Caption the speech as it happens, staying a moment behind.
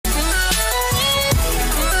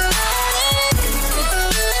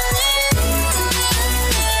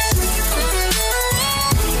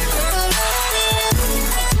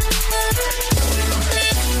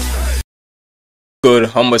Good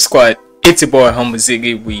Humble Squad? It's your boy Humble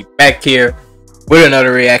Ziggy. We back here with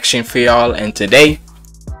another reaction for y'all, and today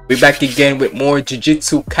we back again with more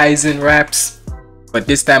Jujutsu Kaisen raps, but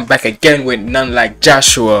this time back again with none like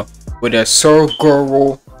Joshua with a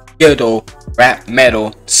Suguru Geto rap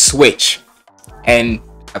metal switch. And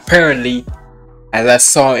apparently, as I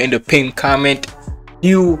saw in the pinned comment,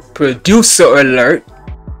 new producer alert.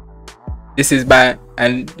 This is by,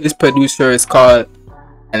 and this producer is called,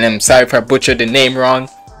 and I'm sorry if I butchered the name wrong,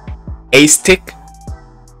 Acetic.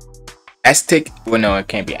 Well, no, it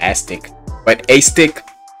can't be Acetic, but Acetic.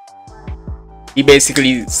 He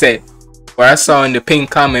basically said, what I saw in the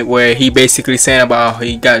pinned comment, where he basically saying about how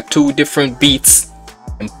he got two different beats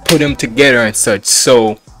and put them together and such.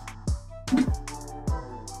 So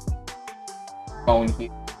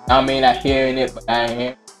I mean, not hearing it, but I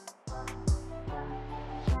am.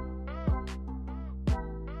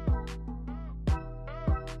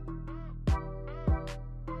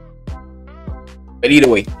 But either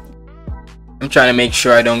way, I'm trying to make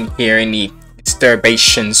sure I don't hear any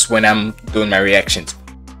disturbations when I'm doing my reactions.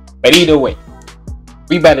 But either way,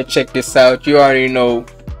 we better check this out. You already know,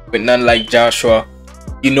 with none like Joshua,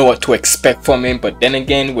 you know what to expect from him. But then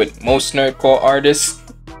again, with most nerdcore artists,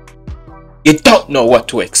 you don't know what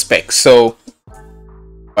to expect. So,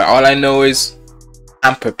 but all I know is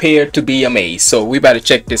I'm prepared to be amazed. So we better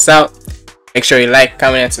check this out. Make sure you like,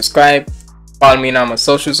 comment, and subscribe. Follow me on my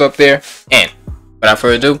socials up there. And without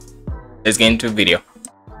further ado, let's get into the video.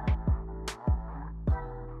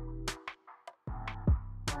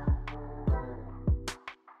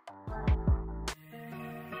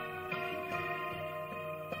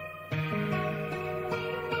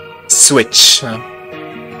 Switch.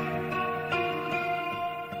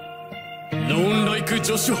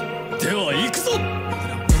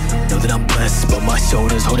 Know that I'm blessed, but my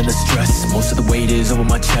shoulders holding the stress. Most of the weight is over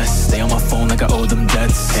my chest. Stay on my phone like I owe them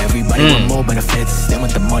debts. Everybody want more benefits. They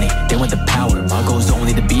want the money, they want the power. My goal's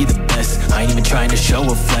only to be the best. I ain't even trying to show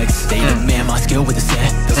a flex. They demand my skill with a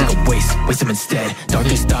set. Feels like a waste them instead.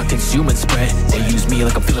 Darkest thought consume and spread. They use me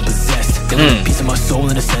like I'm feeling possessed. They want a piece of my soul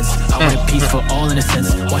in a sense. I want a piece for all in a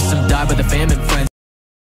sense. Watch them die by the fam and friends.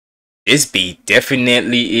 This beat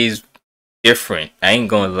definitely is different. I ain't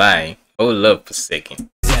gonna lie. Hold up for a second.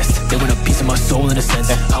 They want a piece of my soul in a sense.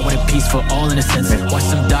 I want a piece for all in a sense. Watch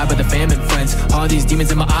them die by the fam and friends. All these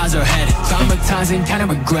demons in my eyes are head. Traumatizing kind of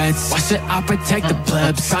regrets. Why should I protect the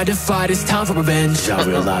plebs? Try to fight, it's time for revenge. I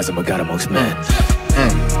realize I'm a god amongst men.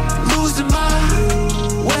 Losing my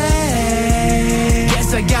way.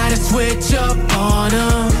 Guess I gotta switch up on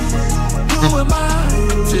them. Who am I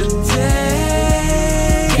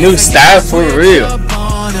today? New style for real.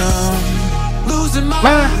 Losing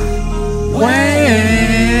my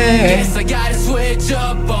guess I gotta switch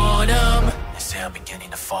up on them. They say I'm beginning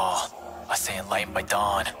to fall. I say enlightened by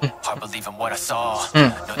dawn. Hard believing what I saw.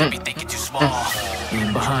 Know they be thinking too small.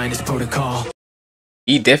 Being behind this protocol.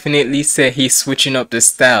 He definitely said he's switching up the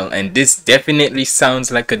style, and this definitely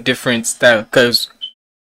sounds like a different style. Cause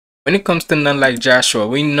when it comes to none like Joshua,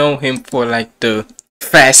 we know him for like the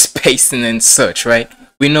fast pacing and such, right?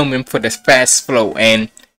 We know him for the fast flow, and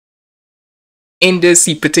in this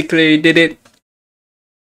he particularly did it.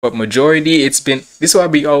 But majority, it's been, this is what I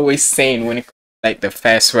be always saying when it comes to like the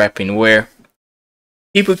fast rapping, where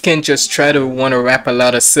people can just try to want to rap a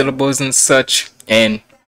lot of syllables and such, and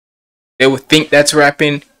they would think that's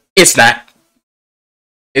rapping. It's not.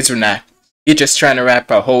 It's not. You're just trying to rap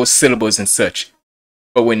a whole syllables and such.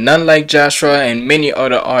 But with none like Joshua and many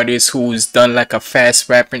other artists who's done like a fast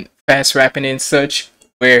rapping and such,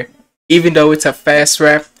 where even though it's a fast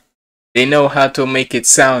rap, they know how to make it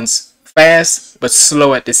sounds fast but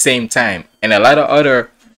slow at the same time. And a lot of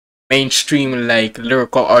other mainstream like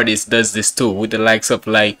lyrical artists does this too, with the likes of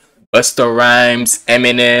like Busta Rhymes,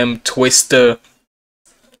 Eminem, Twista,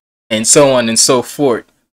 and so on and so forth,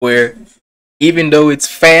 where even though it's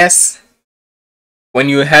fast, when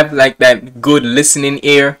you have like that good listening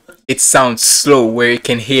ear, it sounds slow, where you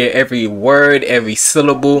can hear every word, every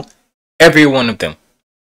syllable, every one of them.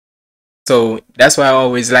 So that's why I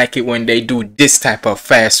always like it when they do this type of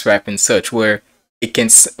fast rap and such, where it can,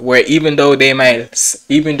 where even though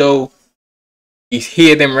you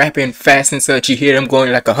hear them rapping fast and such, you hear them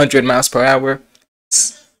going like 100 miles per hour,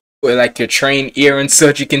 or like your trained ear and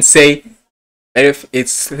such, you can say that if it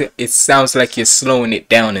sounds like you're slowing it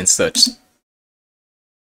down and such.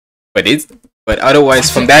 But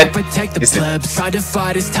otherwise from that, it's try to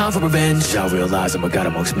fight, it's time for revenge. I realize I'm a god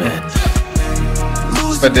amongst men.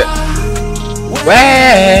 But the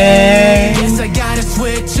way, guess I gotta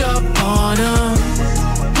switch up on them.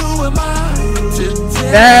 Who am I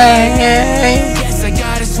today? way. Guess I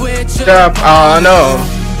gotta switch switch up on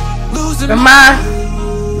them. Losing My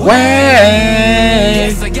way.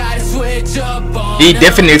 Yes, I gotta switch up on He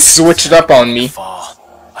definitely switched up on me.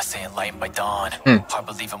 I say enlightened by dawn. Hard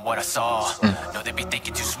believing what I saw. No, they be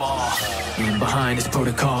thinking too small. Leaving behind is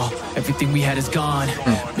protocol. Everything we had is gone.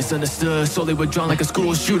 Misunderstood, slowly withdrawn like a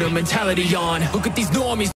school shooter mentality on. Look at these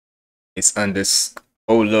normies. It's under.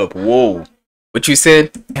 Hold up, whoa. What you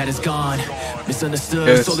said? Had is gone.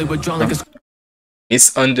 Misunderstood, slowly withdrawn like a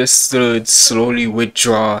misunderstood, slowly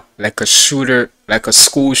withdraw like a shooter, like a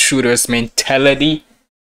school shooter's mentality.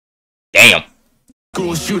 Damn.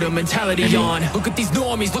 School shooter mentality on. Look at these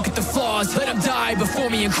normies, look at the flaws. Let them die before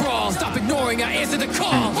me and crawl. Stop ignoring, I answer the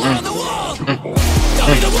call. Blood on the wall. Tell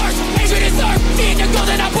me the worst, hatred is hurt. Seeing your goal,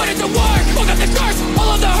 then I put it to work. Look up the curse,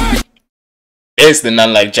 all of the hurt. There's the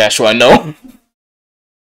none like Joshua, no.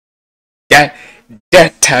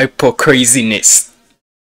 That type of craziness.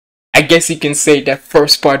 I guess you can say that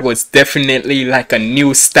first part was definitely like a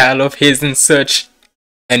new style of his and such.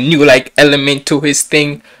 A new like element to his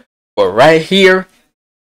thing. But right here,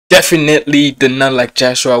 definitely the none like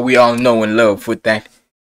Joshua we all know and love with that.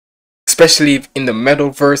 Especially in the metal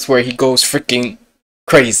verse where he goes freaking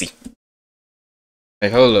crazy.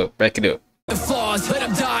 Like hold up, back it up. The flaws, let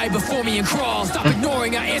them die before me and crawl. Stop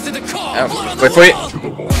ignoring, I answer the call. Wait for it.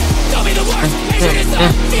 Tell me the worst, hatred is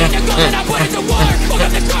hurt. Seeing your goal, then I put it to work. Look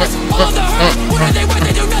up the curse, all of the hurt. What are they worth?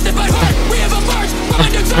 They do nothing but hurt. We have emerged from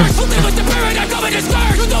under curse. Who live with the paradigm coming to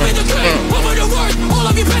scourge. You know me the king, over the word. All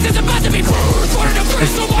of you peasants about to be purged. Order to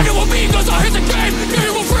freeze, so what it will be goes on. Here's the game, here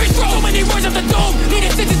you will freeze. Throw many words at the dome. Need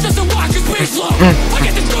a sentence just to watch you speak slow. I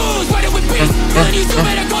get the news, write it with peace. Feeling you too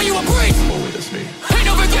bad, I call you a priest. Ain't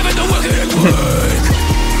no forgiving the wicked and quick.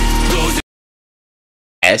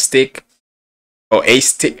 Acetic. Oh,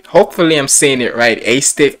 Acetic. Hopefully I'm saying it right.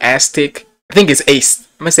 Acetic, Acetic. I think it's Ace.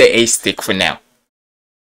 I'm gonna say Acetic for now.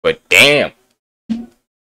 But damn.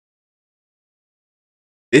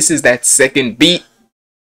 This is that second beat.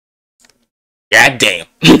 God damn.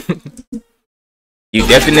 You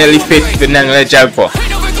definitely fit the Nangla job for.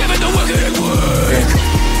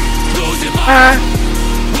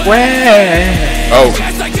 Oh.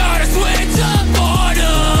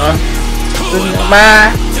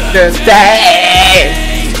 My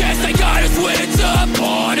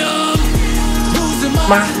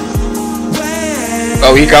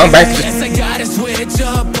oh, he going back to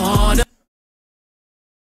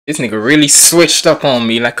this nigga really switched up on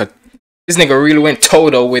me like a this nigga really went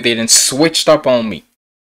total with it and switched up on me.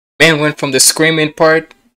 Man went from the screaming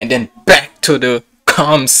part and then back to the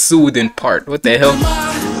calm soothing part. What the hell?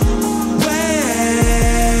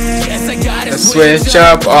 Switch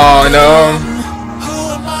up on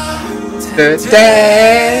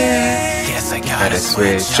today. Yes, I Gotta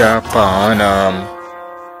switch up on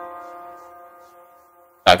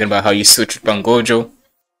talking about how you switch up on Gojo.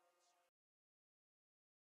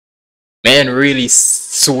 Man really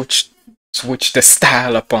switched the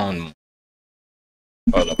style up on me.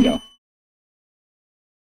 Hold up, y'all.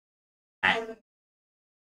 I'm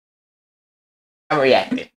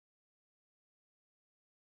reacting.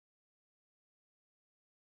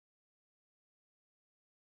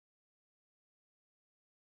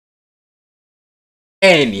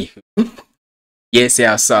 Anywho, yes,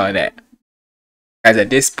 y'all saw that. Guys, at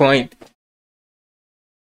this point,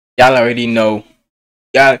 y'all already know.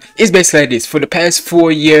 Y'all, it's basically like this. For the past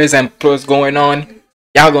 4 years and plus going on,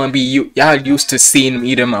 y'all gonna be y'all used to seeing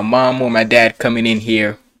either my mom or my dad coming in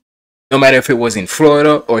here. No matter if it was in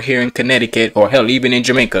Florida or here in Connecticut or hell, even in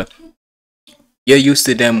Jamaica. You're used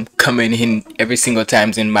to them coming in every single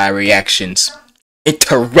time in my reactions,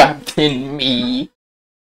 interrupting me.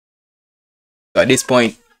 So at this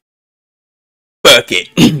point, fuck it.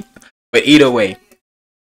 But either way,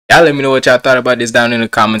 y'all let me know what y'all thought about this down in the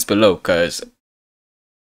comments below, cause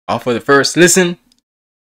off of the first listen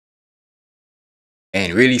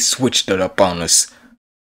and really switched it up on us.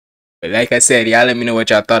 But like I said, y'all let me know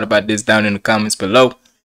what y'all thought about this down in the comments below.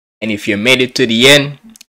 And if you made it to the end,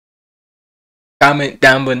 comment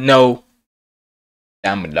down below.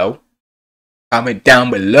 Comment down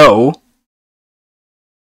below.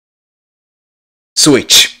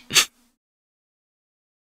 Switch.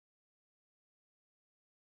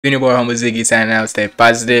 Junior boy Homo Ziggy signing out. Stay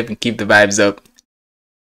positive and keep the vibes up.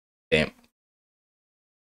 Damn.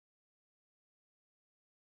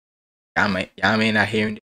 Y'all may not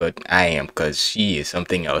hearing it, but I am, because she is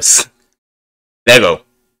something else. There go.